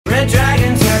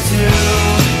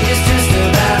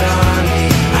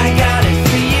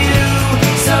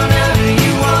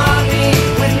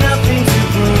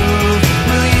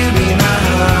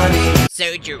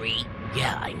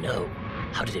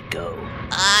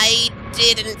I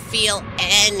didn't feel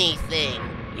anything.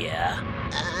 Yeah?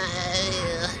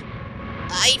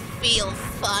 I feel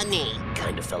funny.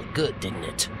 Kind of felt good, didn't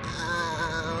it?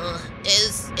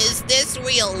 Is this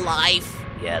real life?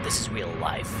 Yeah, this is real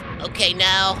life. Okay,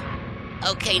 now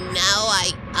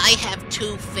I have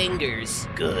 2 fingers.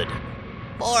 Good.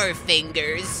 4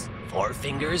 fingers. 4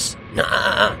 fingers?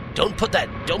 Nah, don't put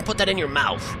that in your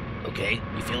mouth, okay?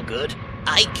 You feel good?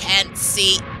 I can't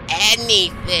see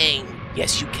anything.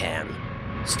 Yes, you can.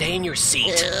 Stay in your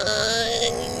seat.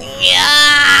 Yeah!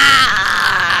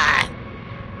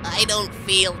 I don't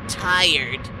feel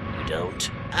tired. You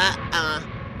don't?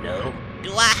 No?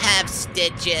 Do I have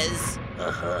stitches?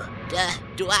 Uh-huh.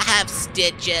 Do I have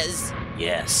stitches?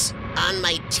 Yes. On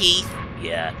my teeth?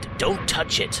 Yeah, don't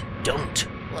touch it. Don't.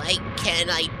 Why can't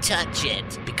I touch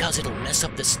it? Because it'll mess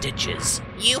up the stitches.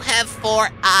 You have 4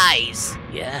 eyes.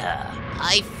 Yeah.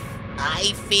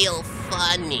 I feel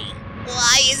funny.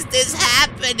 Why is this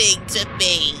happening to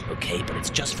me? Okay, but it's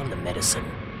just from the medicine.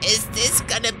 Is this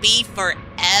gonna be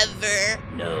forever?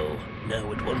 No,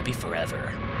 it won't be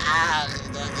forever.